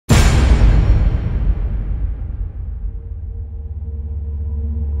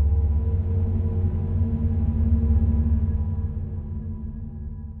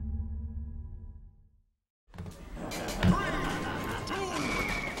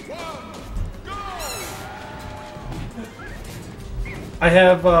I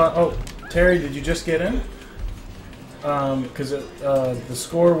have, oh, Terry, did you just get in? Because the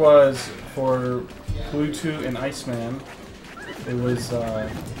score was for Bluetooth and Iceman. It was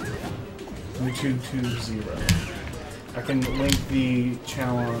Bluetooth 2-0. I can link the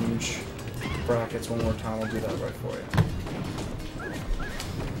challenge brackets one more time. I'll do that right for you.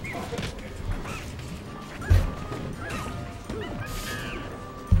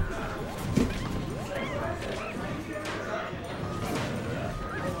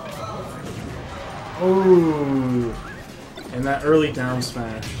 Ooh, and that early down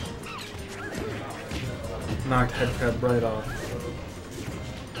smash knocked Headcrab right off.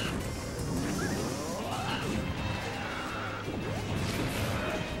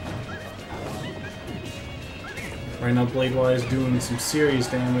 Right now, Bladewise doing some serious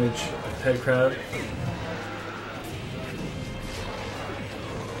damage to Headcrab.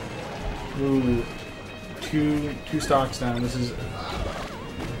 Ooh, two stocks down. This is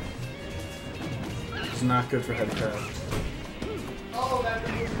not good for Headcrab.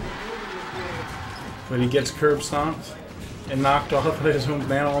 But he gets curb stomped and knocked off by his own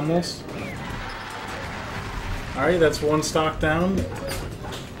man almost. Alright, that's one stock down.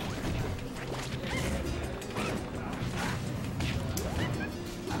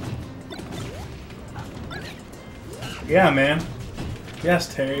 Yeah, man.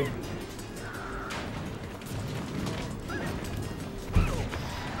 Yes, Terry.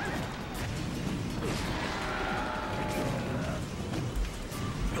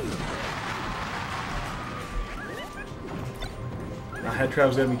 Now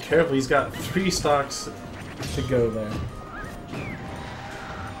Headcrab's gotta be careful. He's got 3 stocks to go there.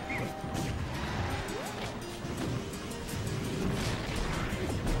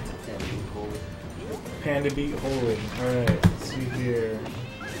 Panda beat holy. Alright, let's see here.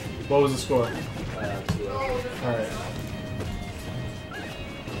 What was the score? Alright.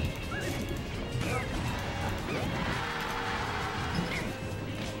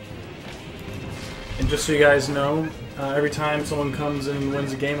 And just so you guys know, every time someone comes in and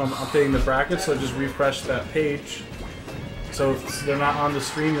wins a game, I'm updating the bracket, so just refresh that page. So if they're not on the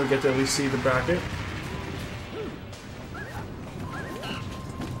stream, you'll get to at least see the bracket.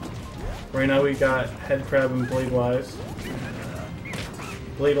 Right now we got Headcrab and Bladewise.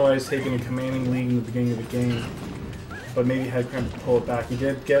 Bladewise taking a commanding lead in the beginning of the game, but maybe Headcrab can pull it back. He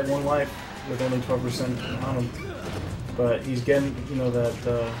did get 1 life with only 12% on him, but he's getting, you know, that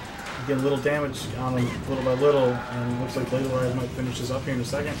getting a little damage on him little by little, and it looks like Bladewise might finish this up here in a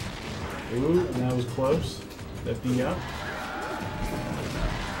second. Ooh, and that was close. That beat up.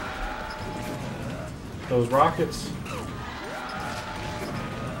 Those rockets.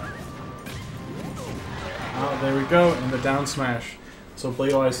 Oh, there we go, and the down smash. So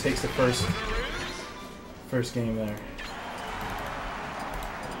Bladewise takes the first game there.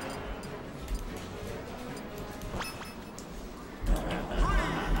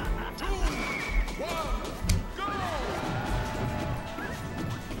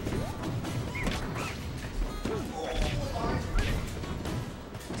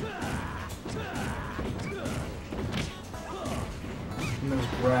 And those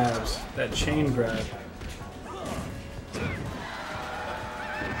grabs, that chain grab.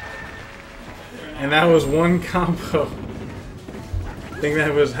 And that was one combo. I think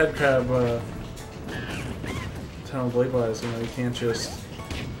that was Headcrab telling Bladewise, you know, you can't just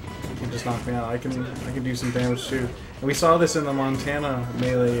knock me out. I can do some damage too. And we saw this in the Montana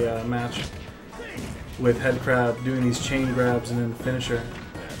melee match with Headcrab doing these chain grabs and then finisher.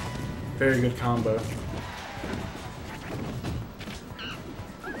 Very good combo.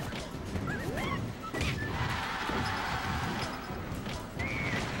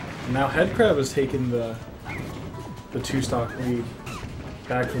 Now Headcrab has taken the 2-stock lead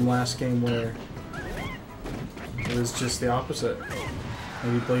back from last game where it was just the opposite.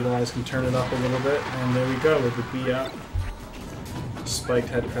 Maybe Bladewise can turn it up a little bit, and there we go with the B up. Spiked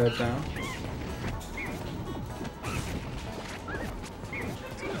Headcrab down.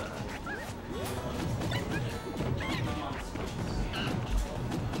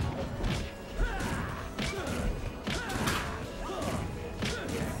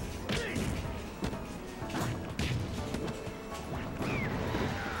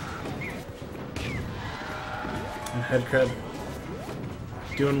 Headcrab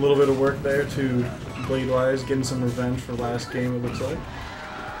doing a little bit of work there to Bladewise, getting some revenge for last game, it looks like.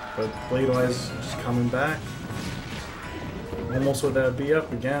 But Bladewise just coming back. Almost with that B up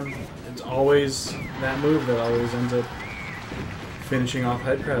again. It's always that move that always ends up finishing off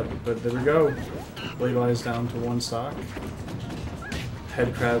Headcrab. But there we go. Bladewise down to 1 stock.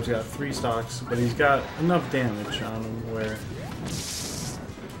 Headcrab's got 3 stocks, but he's got enough damage on him where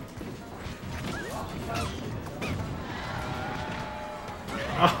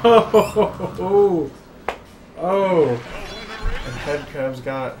Oh! Oh! And Headcrab's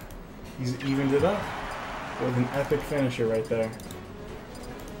he's evened it up with an epic finisher right there.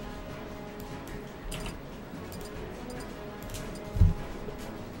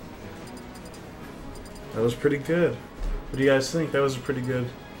 That was pretty good. What do you guys think? That was a pretty good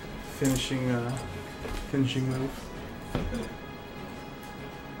finishing move.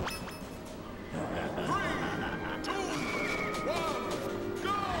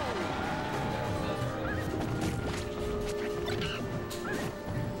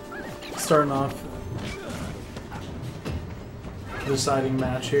 Starting off the deciding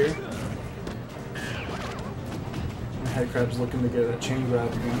match here. And Headcrab's looking to get a chain grab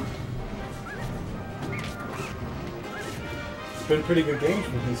again. It's been a pretty good game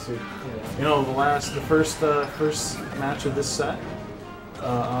from these two. Yeah. You know, the first match of this set.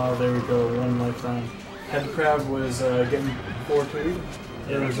 Oh, there we go, one lifetime. Headcrab was getting 4-2.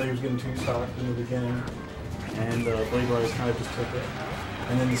 Yeah, it was like he was getting 2-stock in the beginning, and Bladewise kind of just took it.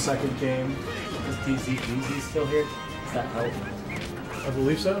 And then the second game, is DZ still here? Does that help? I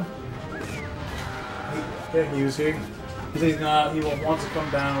believe so. Yeah, he was here. He says he wants to come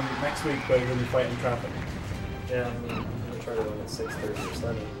down next week, but he'll be fighting traffic. Yeah, I'm gonna try to run at 6:30 or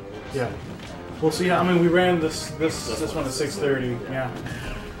 7. Yeah, we'll see. I mean, we ran this one at 6:30. Yeah,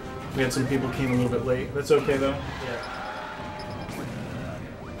 we had some people came a little bit late. That's okay though. Yeah.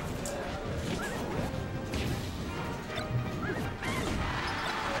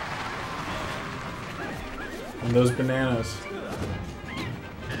 And those bananas.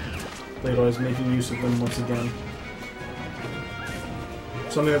 Bladewise making use of them once again.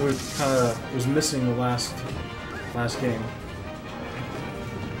 Something that we kind of was missing the last game.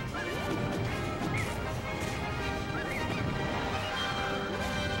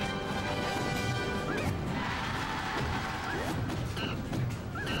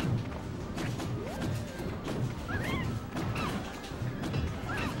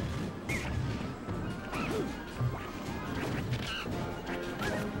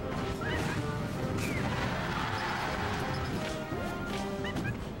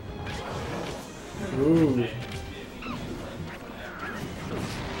 Ooh.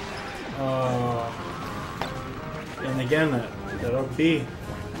 And again, that up B,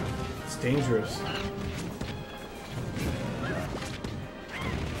 it's dangerous.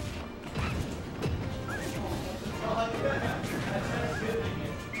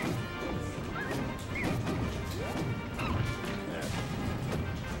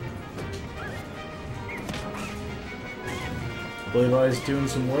 Bladewise doing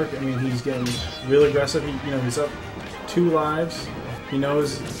some work. I mean, he's getting real aggressive. He's up 2 lives. He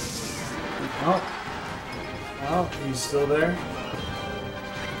knows. Oh, he's still there.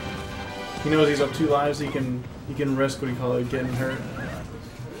 He knows he's up 2 lives. He can risk getting hurt.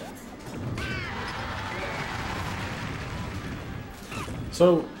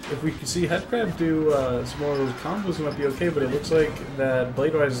 So if we can see Headcrab do some more of those combos, he might be okay. But it looks like that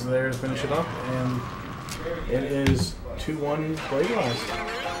Bladewise is there to finish it up, and it is 2-1 Bladewise.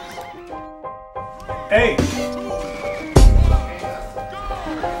 Hey! Do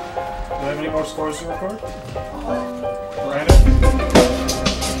I have any more scores to record? Brandon?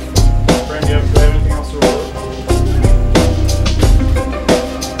 Brandon, do I have anything else to record?